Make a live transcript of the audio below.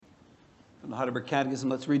the Heidelberg Catechism.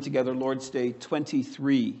 Let's read together Lord's Day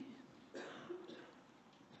 23.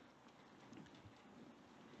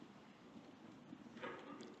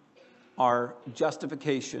 Our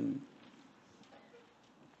justification.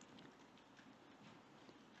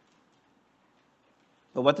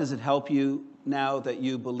 But what does it help you now that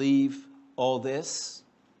you believe all this?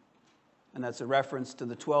 And that's a reference to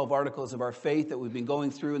the 12 articles of our faith that we've been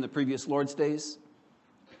going through in the previous Lord's Days.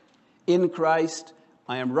 In Christ,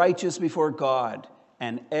 I am righteous before God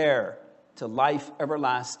and heir to life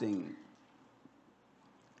everlasting.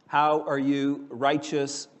 How are you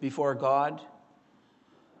righteous before God?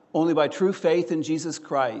 Only by true faith in Jesus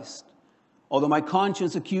Christ. Although my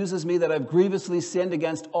conscience accuses me that I've grievously sinned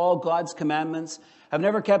against all God's commandments, have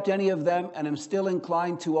never kept any of them, and am still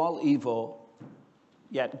inclined to all evil.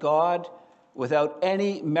 Yet God, without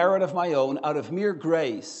any merit of my own, out of mere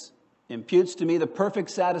grace, imputes to me the perfect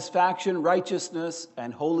satisfaction, righteousness,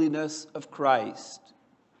 and holiness of Christ.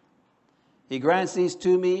 He grants these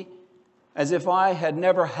to me as if I had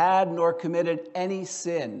never had nor committed any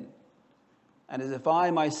sin, and as if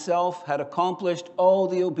I myself had accomplished all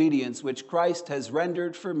the obedience which Christ has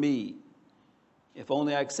rendered for me, if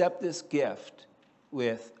only I accept this gift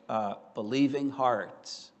with a believing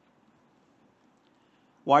heart.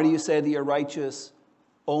 Why do you say that you're righteous?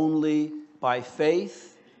 Only by faith?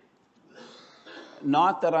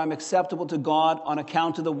 Not that I'm acceptable to God on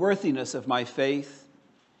account of the worthiness of my faith.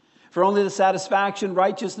 For only the satisfaction,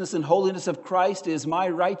 righteousness, and holiness of Christ is my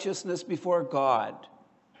righteousness before God.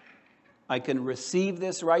 I can receive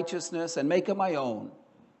this righteousness and make it my own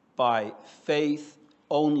by faith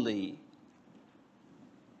only.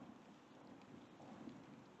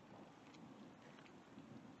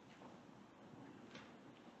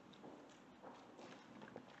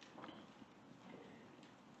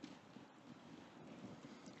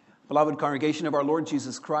 Beloved congregation of our Lord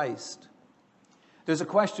Jesus Christ, there's a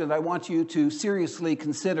question that I want you to seriously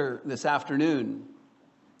consider this afternoon.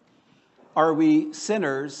 Are we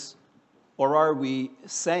sinners or are we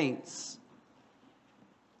saints?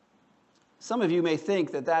 Some of you may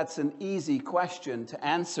think that that's an easy question to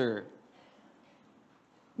answer.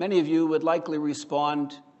 Many of you would likely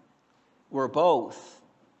respond, we're both.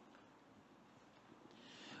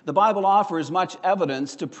 The Bible offers much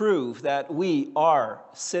evidence to prove that we are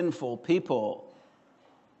sinful people.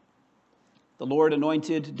 The Lord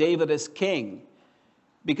anointed David as king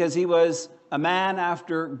because he was a man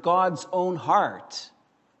after God's own heart.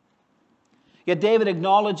 Yet David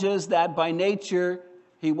acknowledges that by nature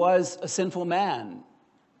he was a sinful man.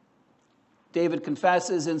 David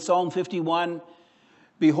confesses in Psalm 51,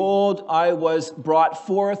 "Behold, I was brought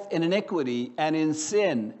forth in iniquity, and in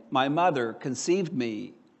sin my mother conceived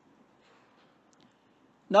me."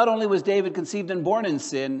 Not only was David conceived and born in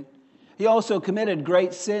sin, he also committed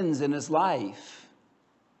great sins in his life.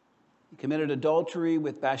 He committed adultery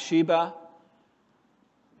with Bathsheba.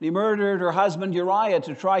 He murdered her husband Uriah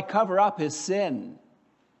to try cover up his sin.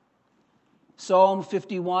 Psalm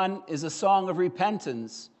 51 is a song of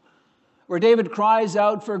repentance, where David cries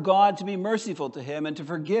out for God to be merciful to him and to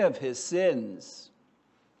forgive his sins.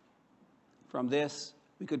 From this,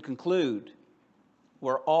 we could conclude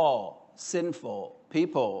we're all sinful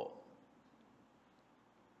people.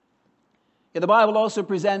 Yet the Bible also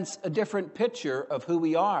presents a different picture of who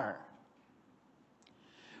we are.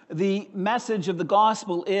 The message of the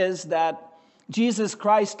gospel is that Jesus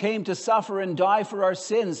Christ came to suffer and die for our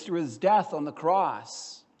sins through his death on the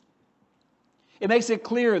cross. It makes it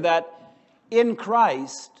clear that in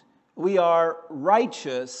Christ we are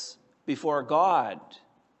righteous before God.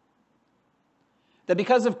 That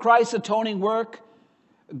because of Christ's atoning work,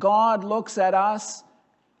 God looks at us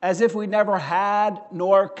as if we never had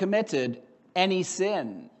nor committed any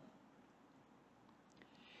sin.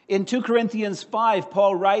 In 2 Corinthians 5,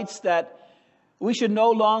 Paul writes that we should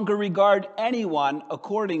no longer regard anyone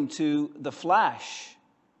according to the flesh.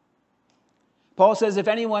 Paul says if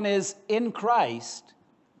anyone is in Christ,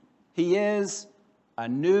 he is a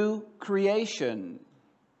new creation.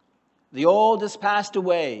 The old has passed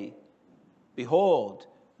away. Behold,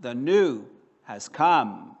 the new has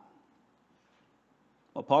come.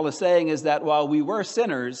 What Paul is saying is that while we were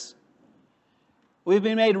sinners, we've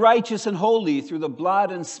been made righteous and holy through the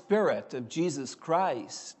blood and spirit of Jesus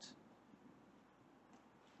Christ.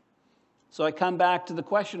 So I come back to the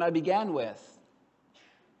question I began with.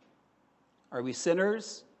 Are we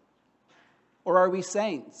sinners or are we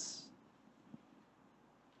saints?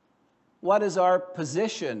 What is our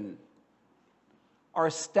position, our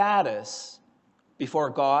status before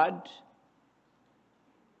God?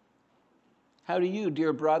 How do you,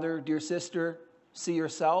 dear brother, dear sister, see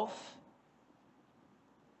yourself?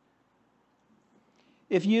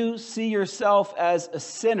 if you see yourself as a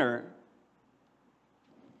sinner,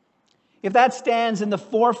 if that stands in the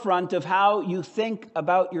forefront of how you think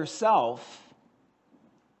about yourself,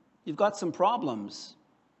 you've got some problems.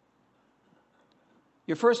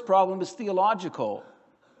 Your first problem is theological.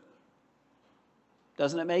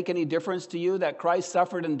 Doesn't it make any difference to you that Christ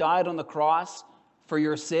suffered and died on the cross for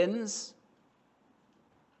your sins?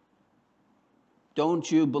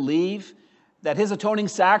 Don't you believe that his atoning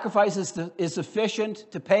sacrifice is sufficient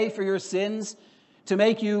to pay for your sins, to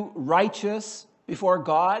make you righteous before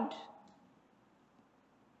God?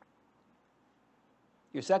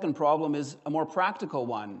 Your second problem is a more practical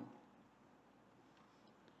one.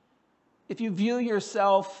 If you view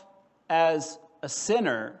yourself as a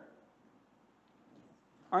sinner,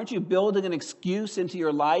 aren't you building an excuse into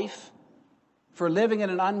your life for living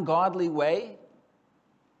in an ungodly way?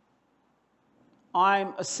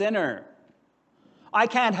 I'm a sinner. I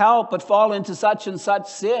can't help but fall into such and such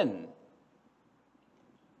sin.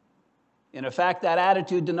 In effect, that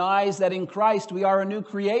attitude denies that in Christ we are a new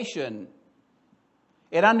creation.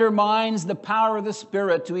 It undermines the power of the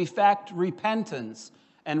Spirit to effect repentance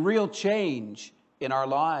and real change in our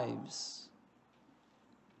lives.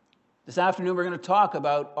 This afternoon we're going to talk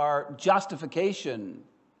about our justification.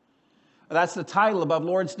 That's the title above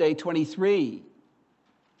Lord's Day 23.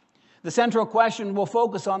 The central question we'll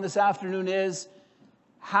focus on this afternoon is,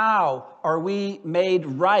 how are we made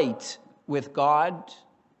right with God?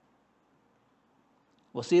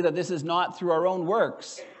 We'll see that this is not through our own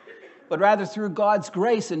works, but rather through God's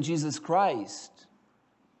grace in Jesus Christ.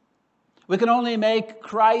 We can only make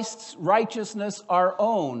Christ's righteousness our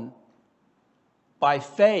own by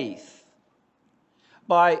faith,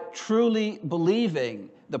 by truly believing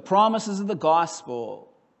the promises of the gospel.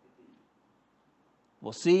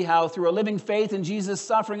 We'll see how through a living faith in Jesus'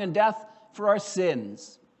 suffering and death for our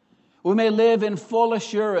sins, we may live in full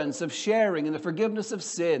assurance of sharing in the forgiveness of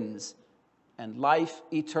sins and life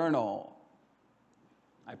eternal.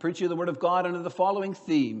 I preach you the Word of God under the following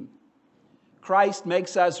theme: Christ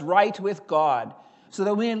makes us right with God so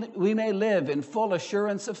that we may live in full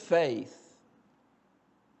assurance of faith.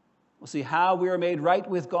 We'll see how we are made right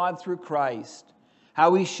with God through Christ,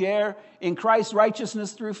 how we share in Christ's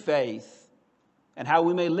righteousness through faith, and how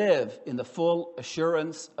we may live in the full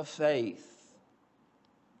assurance of faith.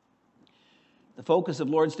 The focus of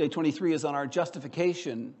Lord's Day 23 is on our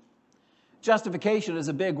justification. Justification is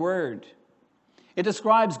a big word. It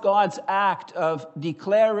describes God's act of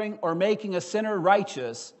declaring or making a sinner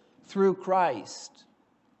righteous through Christ.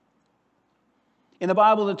 In the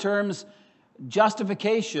Bible, the terms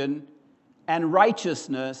justification and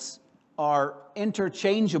righteousness are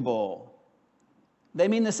interchangeable. They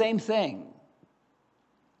mean the same thing.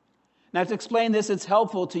 Now, to explain this, it's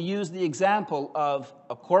helpful to use the example of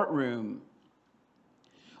a courtroom.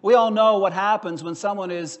 We all know what happens when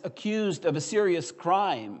someone is accused of a serious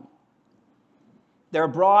crime. They're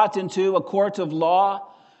brought into a court of law,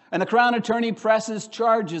 and the Crown Attorney presses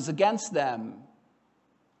charges against them.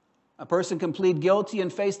 A person can plead guilty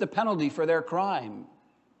and face the penalty for their crime.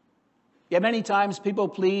 Yet many times people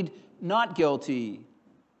plead not guilty.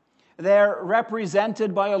 They're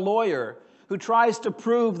represented by a lawyer who tries to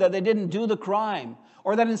prove that they didn't do the crime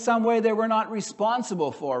or that in some way they were not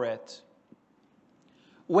responsible for it.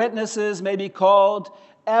 Witnesses may be called,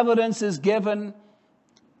 evidence is given,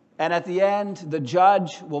 and at the end, the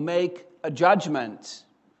judge will make a judgment.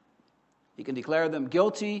 He can declare them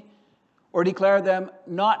guilty or declare them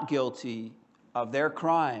not guilty of their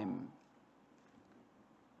crime.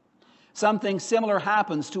 Something similar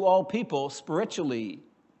happens to all people spiritually.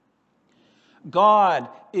 God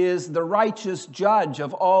is the righteous judge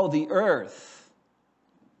of all the earth.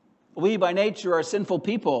 We, by nature, are sinful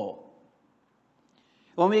people.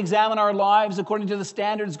 When we examine our lives according to the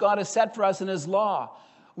standards God has set for us in His law,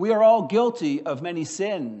 we are all guilty of many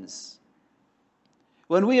sins.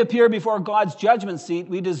 When we appear before God's judgment seat,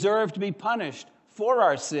 we deserve to be punished for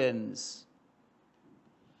our sins.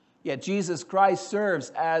 Yet Jesus Christ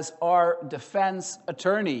serves as our defense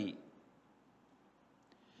attorney.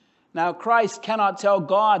 Now, Christ cannot tell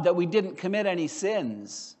God that we didn't commit any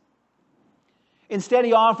sins. Instead,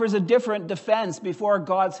 He offers a different defense before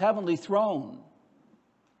God's heavenly throne.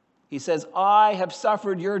 He says, I have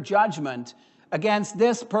suffered your judgment against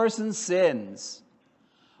this person's sins.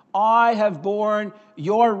 I have borne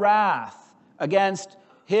your wrath against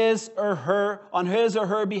his or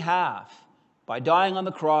her behalf by dying on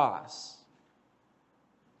the cross.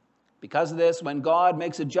 Because of this, when God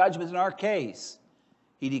makes a judgment in our case,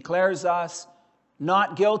 He declares us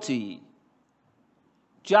not guilty.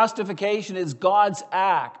 Justification is God's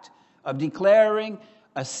act of declaring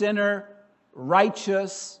a sinner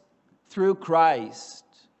righteous through Christ.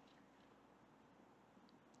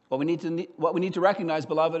 What we need to recognize,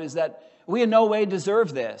 beloved, is that we in no way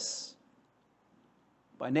deserve this.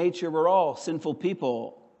 By nature, we're all sinful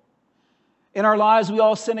people. In our lives, we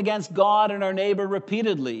all sin against God and our neighbor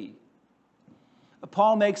repeatedly.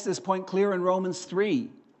 Paul makes this point clear in Romans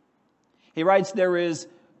 3. He writes, "There is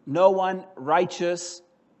no one righteous,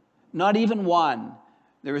 not even one.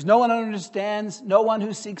 There is no one who understands, no one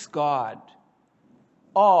who seeks God.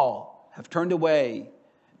 All have turned away.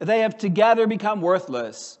 They have together become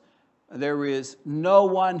worthless. There is no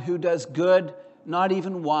one who does good, not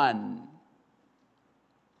even one."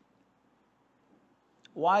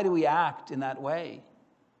 Why do we act in that way?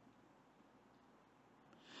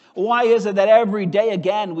 Why is it that every day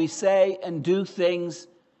again we say and do things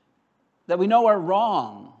that we know are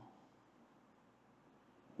wrong?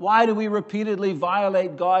 Why do we repeatedly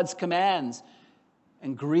violate God's commands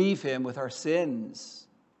and grieve Him with our sins?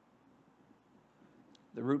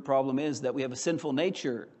 The root problem is that we have a sinful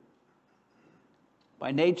nature.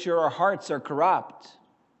 By nature, our hearts are corrupt.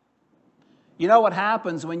 You know what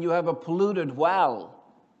happens when you have a polluted well?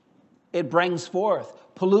 It brings forth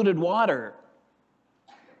polluted water.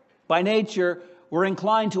 By nature, we're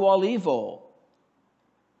inclined to all evil.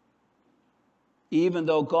 Even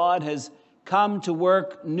though God has come to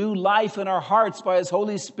work new life in our hearts by His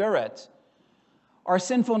Holy Spirit, our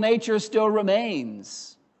sinful nature still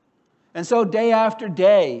remains. And so day after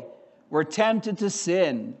day, we're tempted to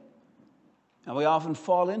sin. And we often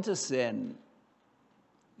fall into sin.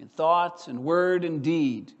 In thought and word and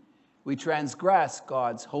deed, we transgress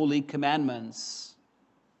God's holy commandments.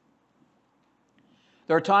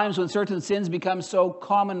 There are times when certain sins become so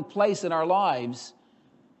commonplace in our lives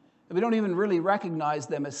that we don't even really recognize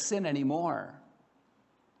them as sin anymore.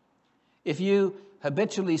 If you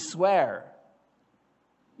habitually swear,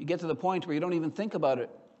 you get to the point where you don't even think about it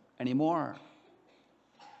anymore.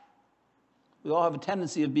 We all have a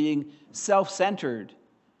tendency of being self-centered.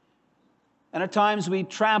 And at times we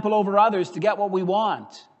trample over others to get what we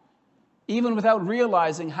want, even without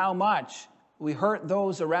realizing how much we hurt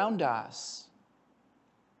those around us.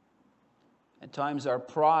 At times our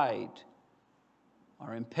pride,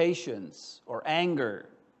 our impatience, or anger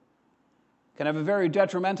can have a very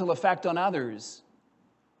detrimental effect on others.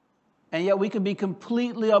 And yet we can be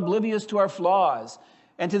completely oblivious to our flaws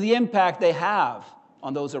and to the impact they have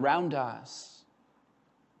on those around us.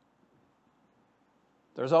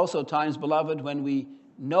 There's also times, beloved, when we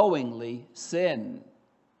knowingly sin.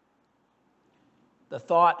 The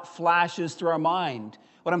thought flashes through our mind,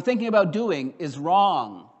 what I'm thinking about doing is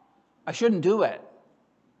wrong. I shouldn't do it.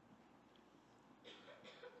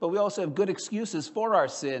 But we also have good excuses for our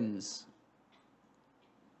sins.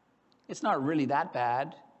 It's not really that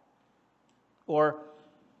bad. Or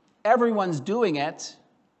everyone's doing it.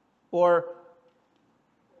 Or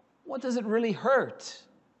what does it really hurt?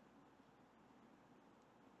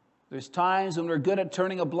 There's times when we're good at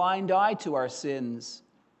turning a blind eye to our sins.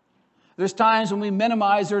 There's times when we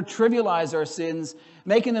minimize or trivialize our sins,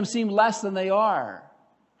 making them seem less than they are.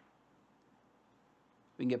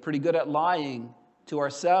 We can get pretty good at lying to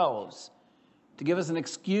ourselves to give us an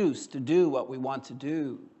excuse to do what we want to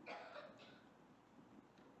do.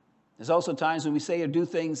 There's also times when we say or do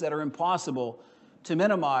things that are impossible to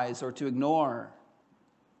minimize or to ignore.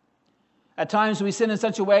 At times we sin in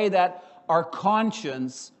such a way that our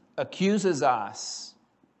conscience accuses us.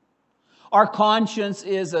 Our conscience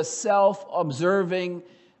is a self-observing,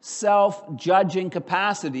 self-judging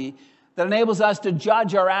capacity that enables us to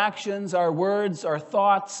judge our actions, our words, our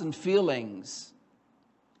thoughts, and feelings.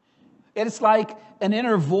 It's like an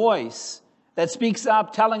inner voice that speaks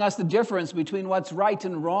up, telling us the difference between what's right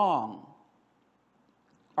and wrong.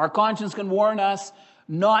 Our conscience can warn us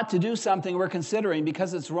not to do something we're considering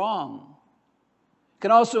because it's wrong. It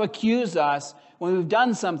can also accuse us when we've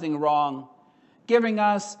done something wrong, giving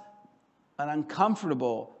us an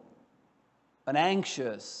uncomfortable, an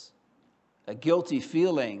anxious, a guilty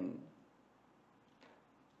feeling.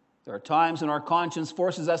 There are times when our conscience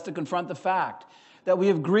forces us to confront the fact that we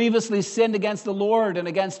have grievously sinned against the Lord and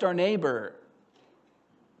against our neighbor.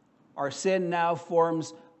 Our sin now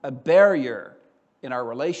forms a barrier in our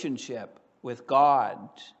relationship with God.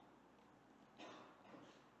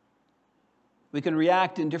 We can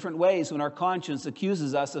react in different ways when our conscience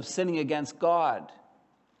accuses us of sinning against God.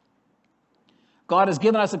 God has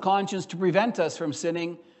given us a conscience to prevent us from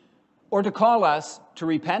sinning or to call us to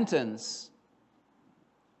repentance.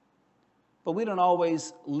 But we don't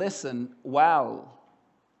always listen well.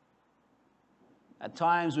 At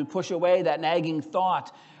times we push away that nagging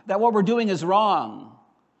thought that what we're doing is wrong.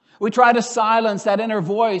 We try to silence that inner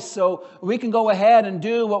voice so we can go ahead and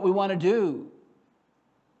do what we want to do.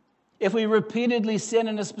 If we repeatedly sin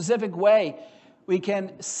in a specific way, we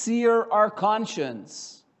can sear our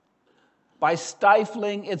conscience by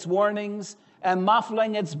stifling its warnings and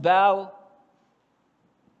muffling its bell.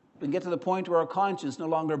 We can get to the point where our conscience no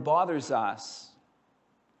longer bothers us.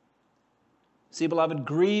 See, beloved,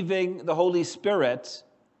 grieving the Holy Spirit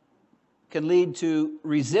can lead to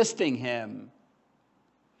resisting Him.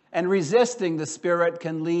 And resisting the Spirit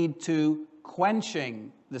can lead to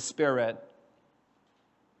quenching the Spirit.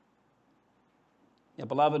 Yeah,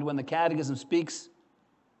 beloved, when the Catechism speaks,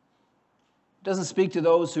 it doesn't speak to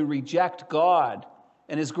those who reject God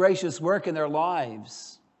and His gracious work in their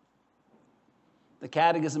lives. The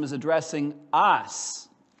Catechism is addressing us,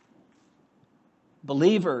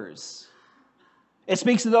 believers. It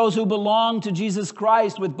speaks to those who belong to Jesus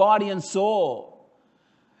Christ with body and soul.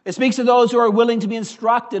 It speaks to those who are willing to be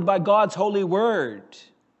instructed by God's holy word.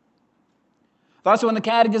 Thus, when the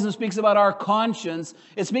Catechism speaks about our conscience,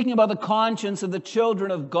 it's speaking about the conscience of the children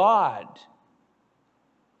of God.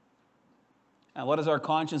 And what has our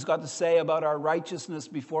conscience got to say about our righteousness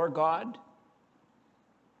before God?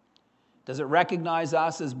 Does it recognize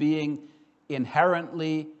us as being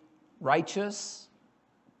inherently righteous?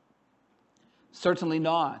 Certainly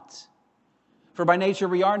not. For by nature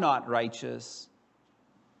we are not righteous.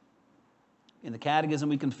 In the Catechism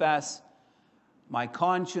we confess, my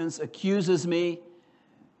conscience accuses me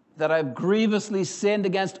that I've grievously sinned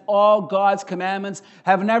against all God's commandments,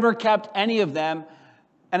 have never kept any of them,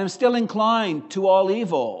 and am still inclined to all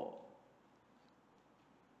evil.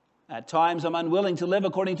 At times I'm unwilling to live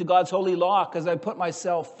according to God's holy law because I put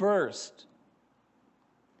myself first.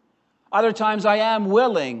 Other times I am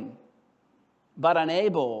willing, but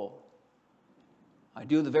unable. I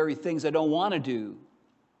do the very things I don't want to do.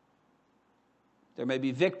 There may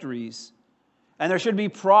be victories, and there should be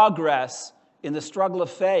progress in the struggle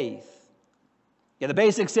of faith. Yet the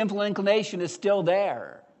basic sinful inclination is still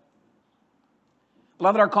there.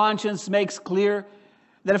 Beloved, our conscience makes clear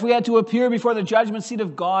that if we had to appear before the judgment seat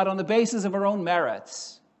of God on the basis of our own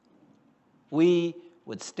merits, we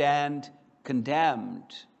would stand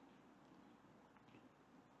condemned.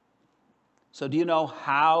 So do you know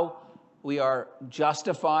how we are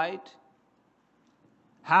justified?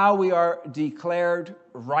 How we are declared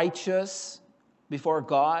righteous before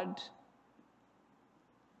God?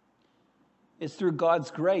 It's through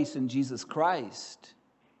God's grace in Jesus Christ.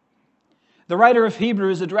 The writer of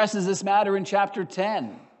Hebrews addresses this matter in chapter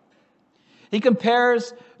 10. He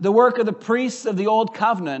compares the work of the priests of the Old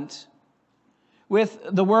Covenant with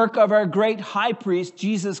the work of our great high priest,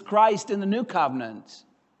 Jesus Christ, in the New Covenant.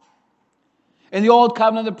 In the Old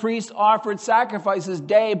Covenant, the priests offered sacrifices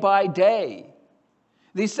day by day.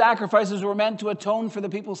 These sacrifices were meant to atone for the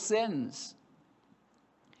people's sins.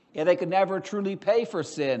 Yet they could never truly pay for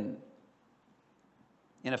sin.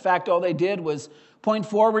 In effect, all they did was point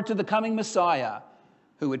forward to the coming Messiah,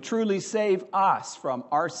 who would truly save us from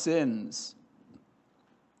our sins.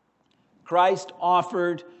 Christ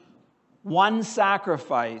offered one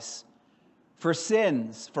sacrifice for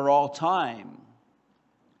sins for all time.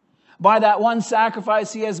 By that one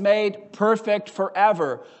sacrifice, He has made perfect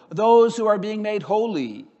forever those who are being made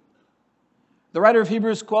holy. The writer of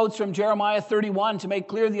Hebrews quotes from Jeremiah 31 to make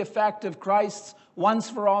clear the effect of Christ's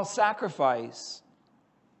once-for-all sacrifice.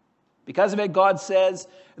 Because of it, God says,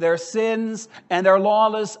 their sins and their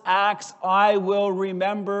lawless acts I will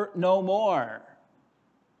remember no more.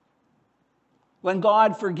 When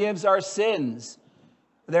God forgives our sins,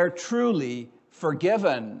 they're truly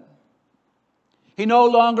forgiven. He no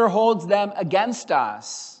longer holds them against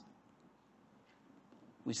us.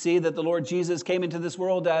 We see that the Lord Jesus came into this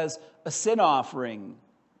world as a sin offering.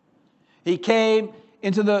 He came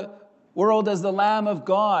into the world as the Lamb of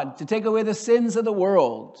God to take away the sins of the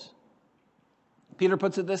world. Peter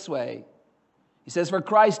puts it this way. He says, for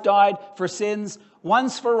Christ died for sins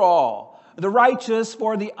once for all, the righteous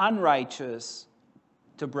for the unrighteous,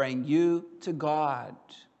 to bring you to God.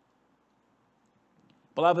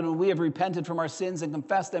 Beloved, when we have repented from our sins and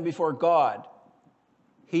confessed them before God,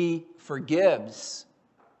 He forgives.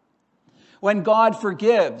 When God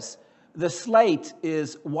forgives, the slate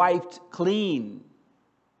is wiped clean.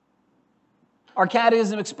 Our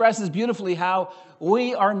Catechism expresses beautifully how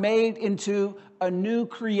we are made into a new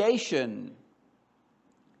creation.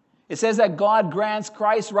 It says that God grants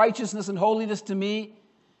Christ's righteousness and holiness to me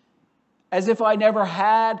as if I never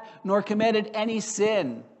had nor committed any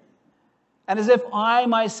sin, and as if I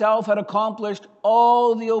myself had accomplished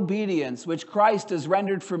all the obedience which Christ has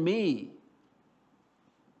rendered for me.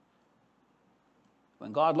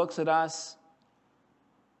 When God looks at us,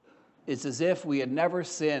 it's as if we had never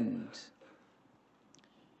sinned.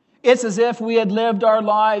 It's as if we had lived our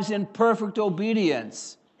lives in perfect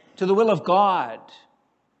obedience to the will of God.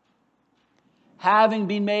 Having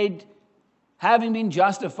been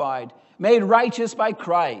justified, made righteous by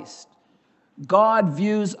Christ, God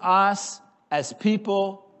views us as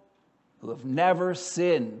people who have never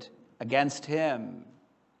sinned against him.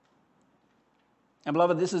 And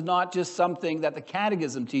beloved, this is not just something that the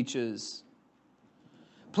Catechism teaches.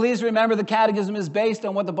 Please remember, the Catechism is based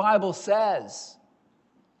on what the Bible says.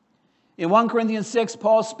 In 1 Corinthians 6,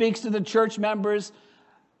 Paul speaks to the church members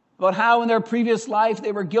about how in their previous life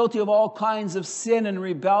they were guilty of all kinds of sin and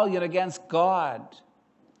rebellion against God.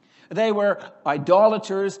 They were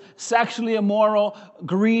idolaters, sexually immoral,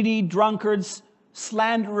 greedy, drunkards,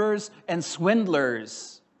 slanderers, and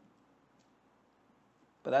swindlers.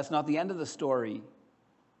 But that's not the end of the story.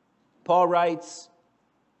 Paul writes,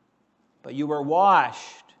 "But you were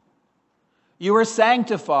washed, you were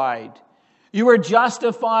sanctified, you were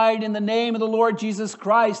justified in the name of the Lord Jesus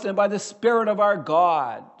Christ and by the Spirit of our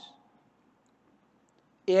God."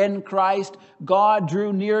 In Christ, God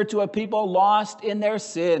drew near to a people lost in their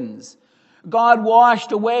sins. God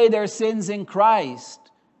washed away their sins in Christ.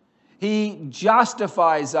 He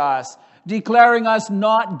justifies us, declaring us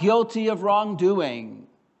not guilty of wrongdoing.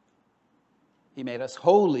 He made us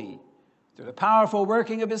holy through the powerful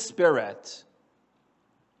working of his Spirit.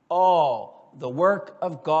 All the work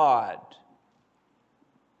of God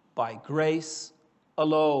by grace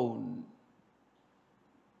alone.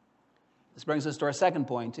 This brings us to our second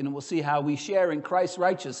point, and we'll see how we share in Christ's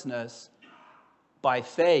righteousness by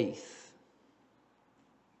faith.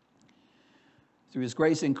 Through his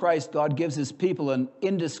grace in Christ, God gives his people an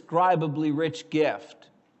indescribably rich gift: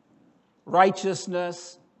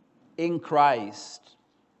 righteousness in Christ.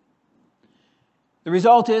 The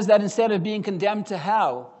result is that instead of being condemned to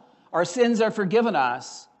hell, our sins are forgiven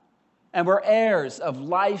us, and we're heirs of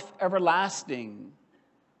life everlasting.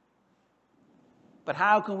 But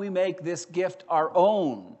how can we make this gift our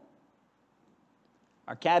own?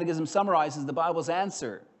 Our Catechism summarizes the Bible's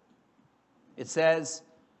answer. It says,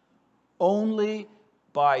 only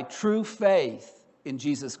by true faith in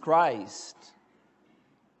Jesus Christ.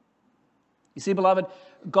 You see, beloved,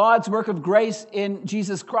 God's work of grace in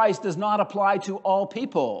Jesus Christ does not apply to all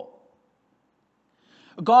people.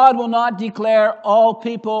 God will not declare all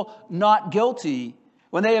people not guilty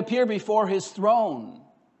when they appear before his throne.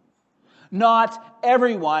 Not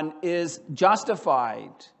everyone is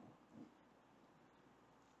justified.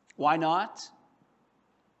 Why not?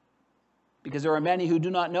 Because there are many who do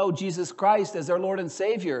not know Jesus Christ as their Lord and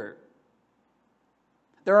Savior.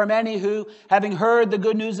 There are many who, having heard the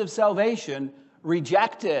good news of salvation,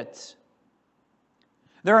 reject it.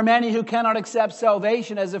 There are many who cannot accept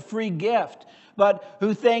salvation as a free gift, but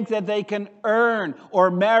who think that they can earn or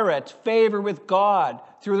merit favor with God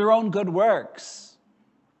through their own good works.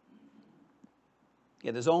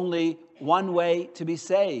 Yet there's only one way to be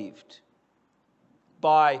saved: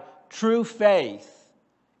 by true faith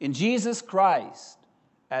in Jesus Christ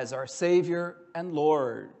as our Savior and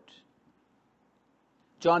Lord.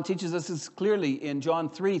 John teaches us this clearly in John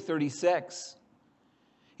 3:36.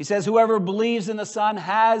 He says, "Whoever believes in the Son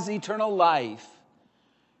has eternal life.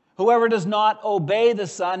 Whoever does not obey the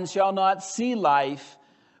Son shall not see life,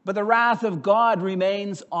 but the wrath of God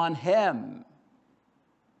remains on him."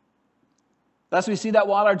 Thus we see that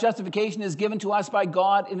while our justification is given to us by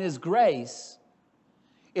God in his grace,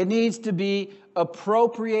 it needs to be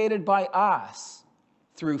appropriated by us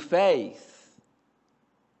through faith.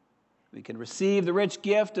 We can receive the rich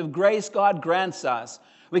gift of grace God grants us.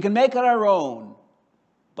 We can make it our own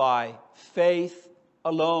by faith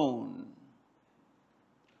alone.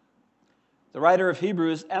 The writer of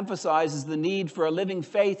Hebrews emphasizes the need for a living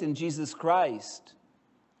faith in Jesus Christ.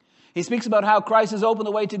 He speaks about how Christ has opened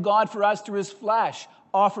the way to God for us through his flesh,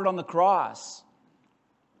 offered on the cross.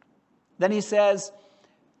 Then he says,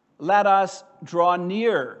 let us draw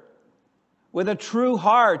near with a true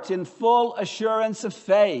heart in full assurance of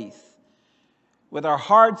faith, with our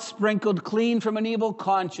hearts sprinkled clean from an evil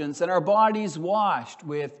conscience and our bodies washed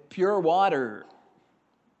with pure water.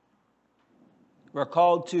 We're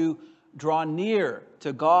called to draw near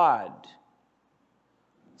to God.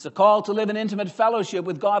 It's a call to live in intimate fellowship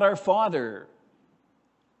with God our Father.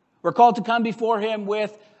 We're called to come before him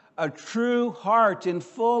with a true heart in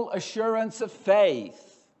full assurance of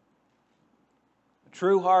faith. A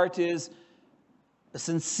true heart is a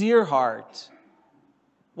sincere heart,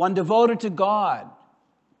 one devoted to God,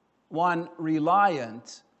 one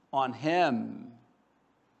reliant on him.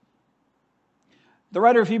 The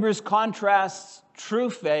writer of Hebrews contrasts true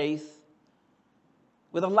faith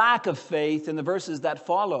with a lack of faith in the verses that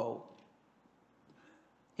follow.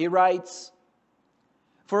 He writes,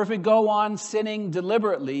 "For if we go on sinning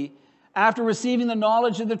deliberately after receiving the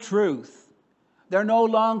knowledge of the truth, there no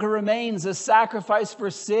longer remains a sacrifice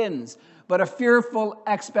for sins, but a fearful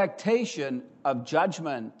expectation of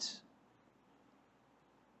judgment."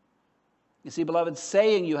 You see, beloved,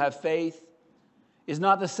 saying you have faith is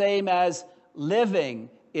not the same as living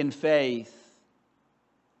in faith.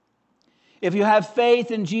 If you have faith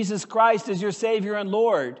in Jesus Christ as your Savior and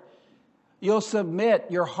Lord, you'll submit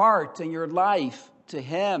your heart and your life to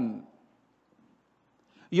Him.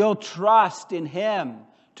 You'll trust in Him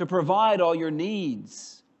to provide all your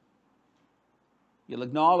needs. You'll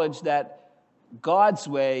acknowledge that God's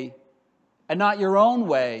way and not your own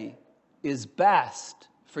way is best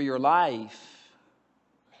for your life.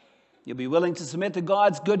 You'll be willing to submit to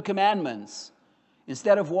God's good commandments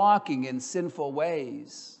instead of walking in sinful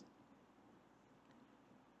ways.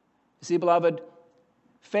 You see, beloved,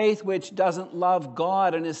 faith which doesn't love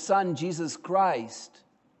God and His Son, Jesus Christ,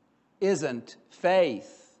 isn't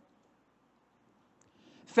faith.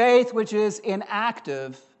 Faith which is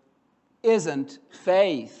inactive isn't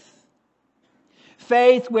faith.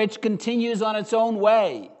 Faith which continues on its own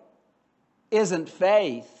way isn't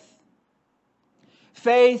faith.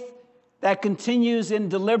 Faith that continues in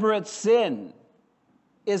deliberate sin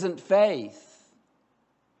isn't faith.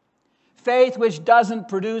 Faith which doesn't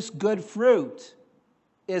produce good fruit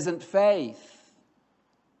isn't faith.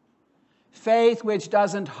 Faith which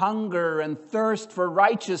doesn't hunger and thirst for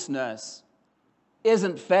righteousness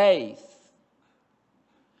isn't faith.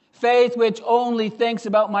 Faith which only thinks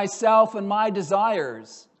about myself and my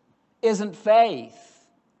desires isn't faith.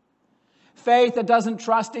 Faith that doesn't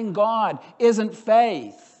trust in God isn't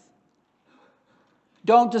faith.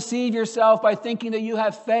 Don't deceive yourself by thinking that you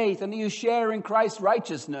have faith and that you share in Christ's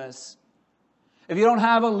righteousness if you don't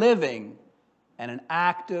have a living and an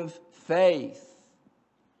active faith.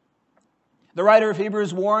 The writer of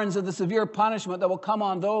Hebrews warns of the severe punishment that will come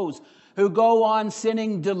on those who go on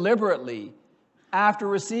sinning deliberately after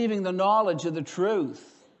receiving the knowledge of the truth.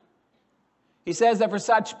 He says that for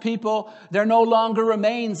such people, there no longer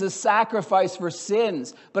remains a sacrifice for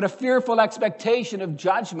sins, but a fearful expectation of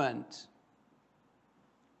judgment.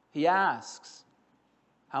 He asks,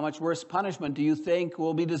 how much worse punishment do you think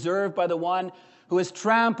will be deserved by the one who has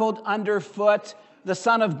trampled underfoot the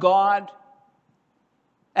Son of God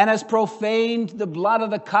and has profaned the blood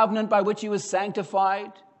of the covenant by which He was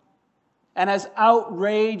sanctified and has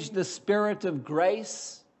outraged the Spirit of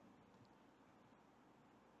grace?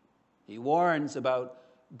 He warns about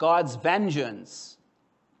God's vengeance,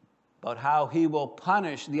 about how He will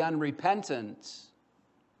punish the unrepentant.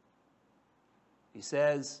 He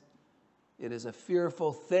says, it is a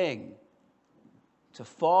fearful thing to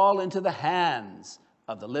fall into the hands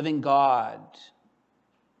of the living God.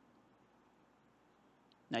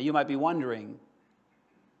 Now you might be wondering,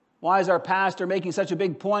 why is our pastor making such a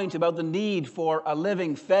big point about the need for a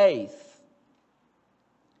living faith?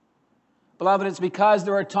 Beloved, it's because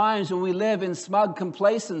there are times when we live in smug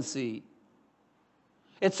complacency.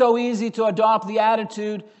 It's so easy to adopt the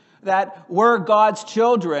attitude that we're God's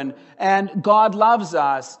children and God loves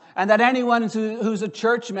us and that anyone who's a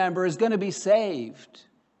church member is going to be saved.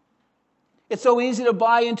 It's so easy to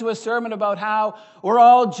buy into a sermon about how we're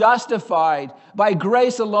all justified by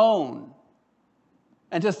grace alone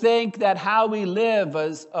and to think that how we live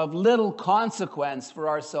is of little consequence for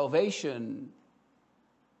our salvation.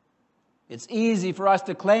 It's easy for us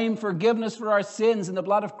to claim forgiveness for our sins in the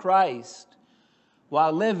blood of Christ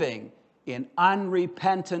while living in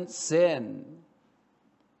unrepentant sin.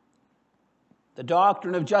 The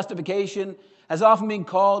doctrine of justification has often been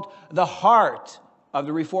called the heart of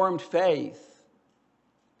the Reformed faith.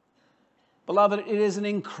 Beloved, it is an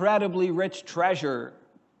incredibly rich treasure.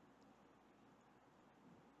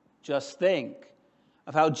 Just think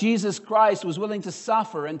of how Jesus Christ was willing to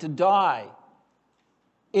suffer and to die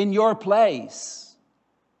in your place.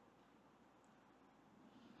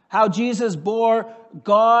 How Jesus bore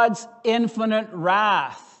God's infinite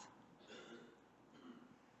wrath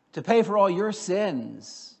to pay for all your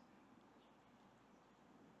sins.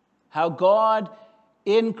 How God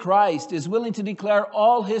in Christ is willing to declare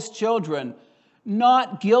all His children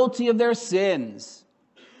not guilty of their sins,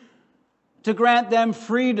 to grant them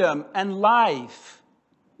freedom and life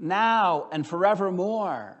now and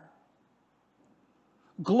forevermore.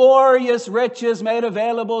 Glorious riches made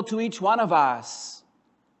available to each one of us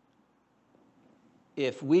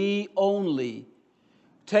if we only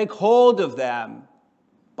take hold of them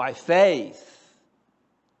by faith.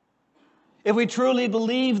 If we truly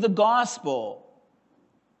believe the gospel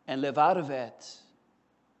and live out of it.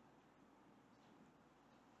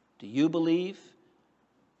 Do you believe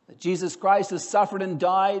that Jesus Christ has suffered and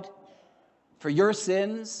died for your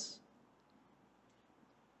sins?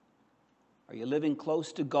 Are you living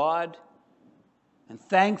close to God and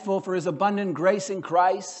thankful for his abundant grace in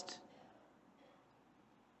Christ?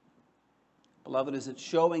 Beloved, is it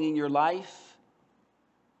showing in your life?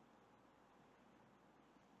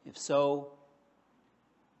 If so,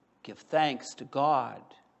 give thanks to God.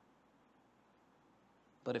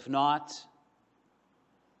 But if not,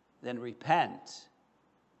 then repent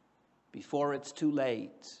before it's too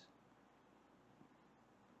late.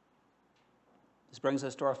 This brings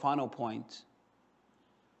us to our final point: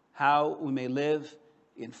 how we may live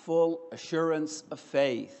in full assurance of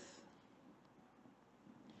faith.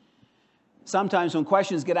 Sometimes when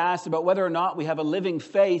questions get asked about whether or not we have a living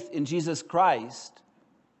faith in Jesus Christ,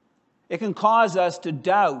 it can cause us to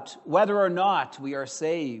doubt whether or not we are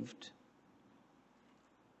saved.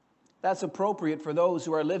 That's appropriate for those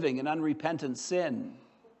who are living in unrepentant sin.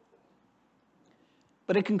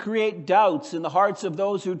 But it can create doubts in the hearts of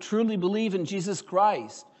those who truly believe in Jesus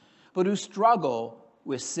Christ, but who struggle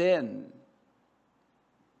with sin.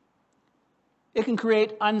 It can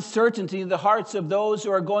create uncertainty in the hearts of those who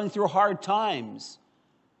are going through hard times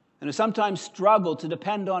and who sometimes struggle to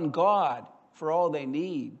depend on God for all they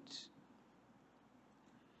need.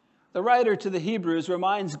 The writer to the Hebrews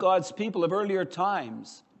reminds God's people of earlier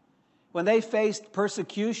times when they faced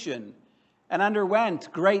persecution and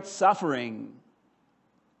underwent great suffering.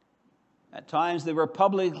 At times they were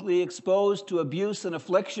publicly exposed to abuse and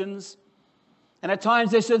afflictions, and at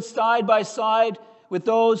times they stood side by side with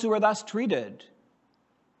those who were thus treated.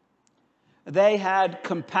 They had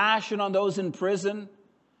compassion on those in prison.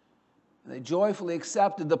 They joyfully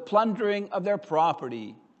accepted the plundering of their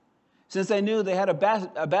property, since they knew they had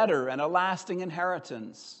a better and a lasting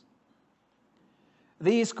inheritance.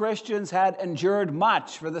 These Christians had endured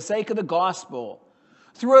much for the sake of the gospel.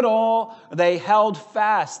 Through it all, they held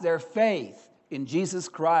fast their faith in Jesus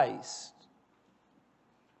Christ.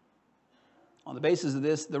 On the basis of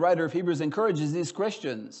this, the writer of Hebrews encourages these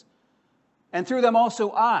Christians, and through them also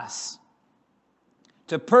us,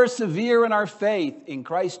 to persevere in our faith in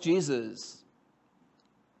Christ Jesus.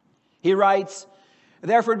 He writes,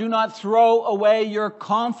 "Therefore do not throw away your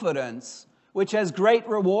confidence, which has great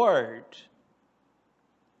reward."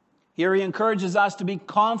 Here he encourages us to be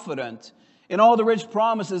confident in all the rich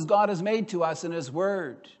promises God has made to us in his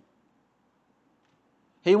word.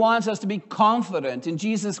 He wants us to be confident in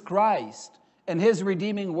Jesus Christ and his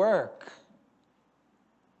redeeming work.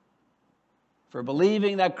 For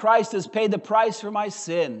believing that Christ has paid the price for my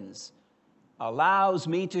sins allows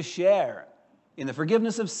me to share in the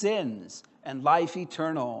forgiveness of sins and life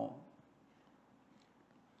eternal.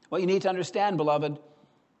 What you need to understand, beloved,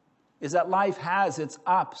 is that life has its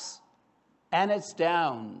ups and its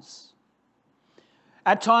downs.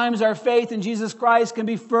 At times, our faith in Jesus Christ can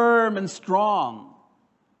be firm and strong.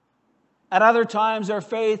 At other times, our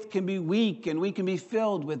faith can be weak and we can be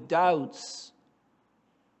filled with doubts.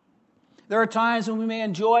 There are times when we may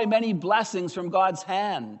enjoy many blessings from God's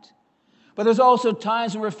hand, but there's also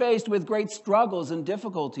times when we're faced with great struggles and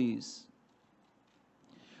difficulties.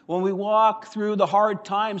 When we walk through the hard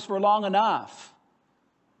times for long enough,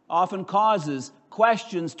 often causes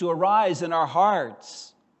questions to arise in our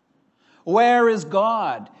hearts. Where is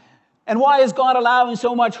God? And why is God allowing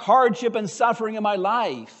so much hardship and suffering in my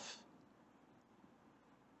life?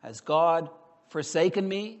 Has God forsaken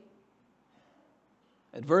me?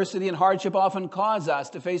 Adversity and hardship often cause us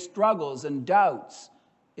to face struggles and doubts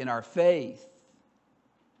in our faith.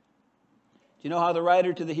 Do you know how the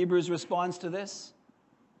writer to the Hebrews responds to this?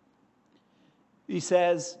 He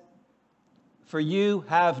says, "For you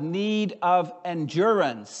have need of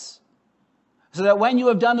endurance, so that when you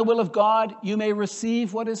have done the will of God, you may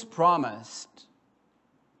receive what is promised."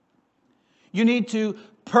 You need to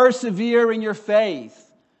persevere in your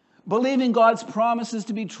faith, believing God's promises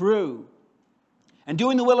to be true, and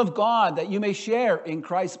doing the will of God that you may share in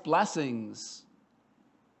Christ's blessings.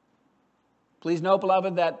 Please note,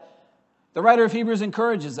 beloved, that the writer of Hebrews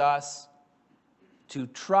encourages us to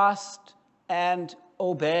trust and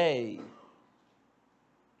obey.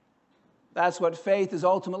 That's what faith is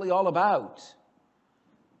ultimately all about.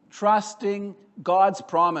 Trusting God's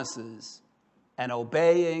promises and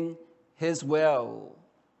obeying his will.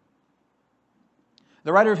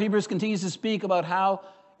 The writer of Hebrews continues to speak about how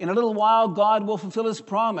in a little while God will fulfill his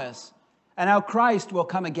promise and how Christ will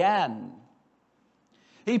come again.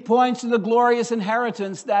 He points to the glorious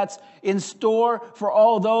inheritance that's in store for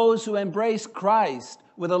all those who embrace Christ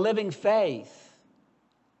with a living faith.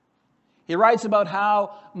 He writes about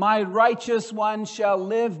how my righteous one shall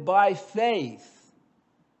live by faith.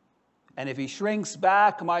 And if he shrinks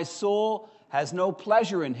back, my soul has no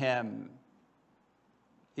pleasure in him.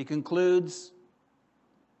 He concludes,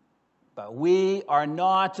 but we are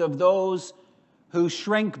not of those who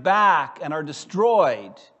shrink back and are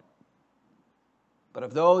destroyed, but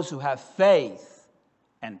of those who have faith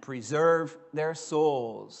and preserve their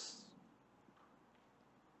souls.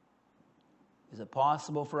 Is it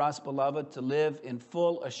possible for us, beloved, to live in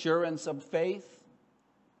full assurance of faith?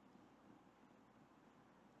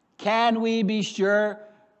 Can we be sure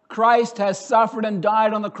Christ has suffered and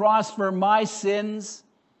died on the cross for my sins,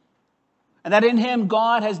 and that in him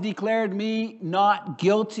God has declared me not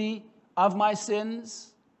guilty of my sins?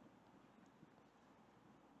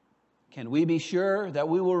 Can we be sure that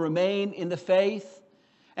we will remain in the faith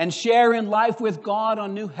and share in life with God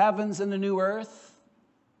on new heavens and the new earth?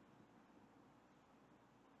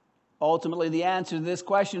 Ultimately, the answer to this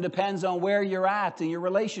question depends on where you're at in your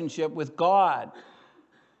relationship with God.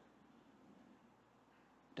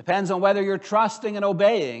 Depends on whether you're trusting and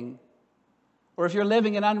obeying, or if you're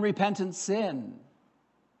living in unrepentant sin.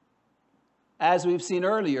 As we've seen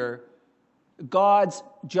earlier, God's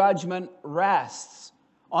judgment rests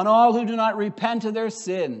on all who do not repent of their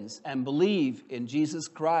sins and believe in Jesus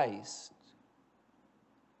Christ.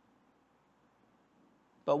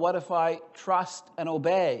 But what if I trust and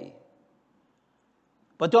obey,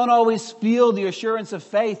 but don't always feel the assurance of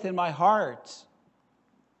faith in my heart?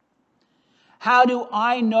 How do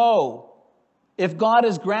I know if God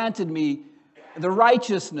has granted me the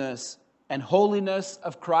righteousness and holiness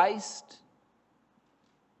of Christ?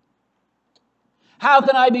 How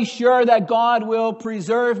can I be sure that God will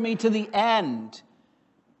preserve me to the end,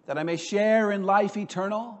 that I may share in life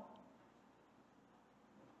eternal?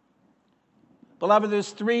 Beloved,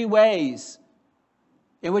 there's three ways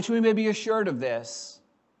in which we may be assured of this.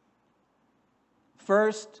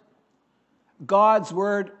 First, God's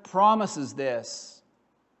word promises this.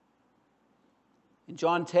 In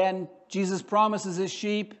John 10, Jesus promises his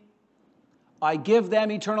sheep, I give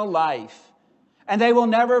them eternal life, and they will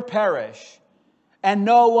never perish, and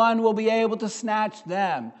no one will be able to snatch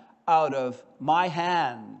them out of my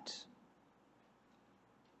hand.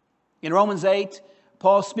 In Romans 8,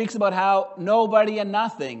 Paul speaks about how nobody and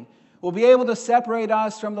nothing will be able to separate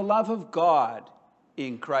us from the love of God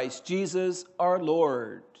in Christ Jesus our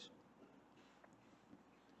Lord.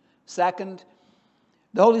 Second,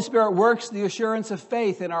 the Holy Spirit works the assurance of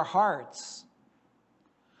faith in our hearts.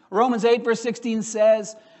 Romans 8 verse 16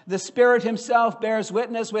 says, the Spirit himself bears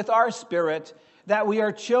witness with our spirit that we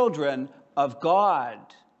are children of God.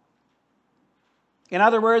 In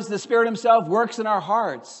other words, the Spirit himself works in our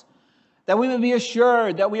hearts that we may be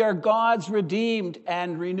assured that we are God's redeemed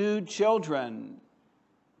and renewed children.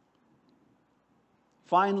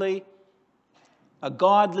 Finally, a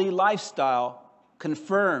godly lifestyle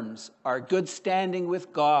confirms our good standing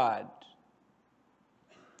with God.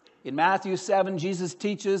 In Matthew 7, Jesus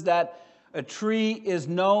teaches that a tree is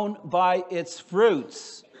known by its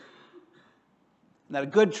fruits. And that a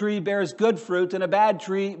good tree bears good fruit and a bad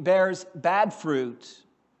tree bears bad fruit.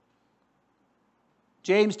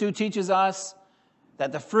 James 2 teaches us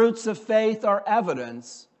that the fruits of faith are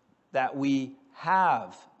evidence that we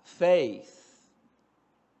have faith.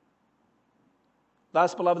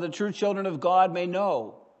 Thus, beloved, the true children of God may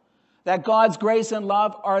know that God's grace and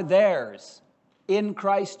love are theirs in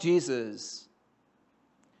Christ Jesus.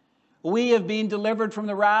 We have been delivered from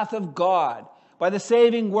the wrath of God by the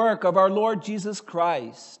saving work of our Lord Jesus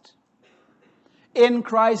Christ. In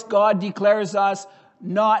Christ, God declares us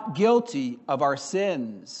not guilty of our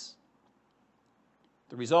sins.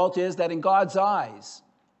 The result is that in God's eyes,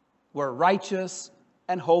 we're righteous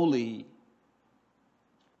and holy.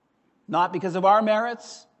 Not because of our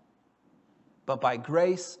merits, but by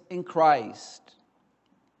grace in Christ.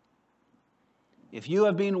 If you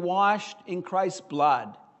have been washed in Christ's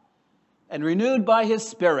blood and renewed by his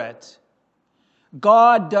Spirit,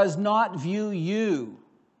 God does not view you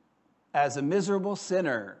as a miserable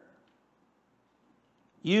sinner.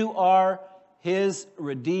 You are his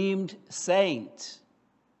redeemed saint.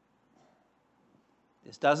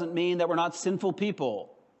 This doesn't mean that we're not sinful people,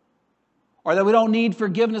 or that we don't need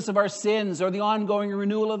forgiveness of our sins or the ongoing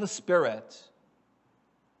renewal of the Spirit.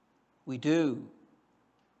 We do.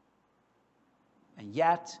 And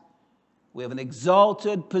yet, we have an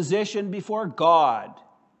exalted position before God,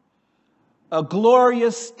 a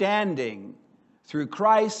glorious standing through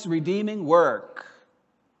Christ's redeeming work.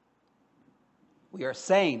 We are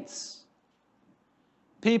saints,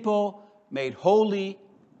 people made holy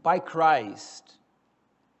by Christ.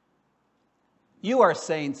 You are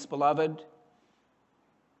saints, beloved.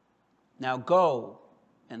 Now go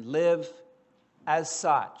and live as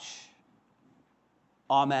such.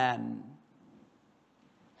 Amen.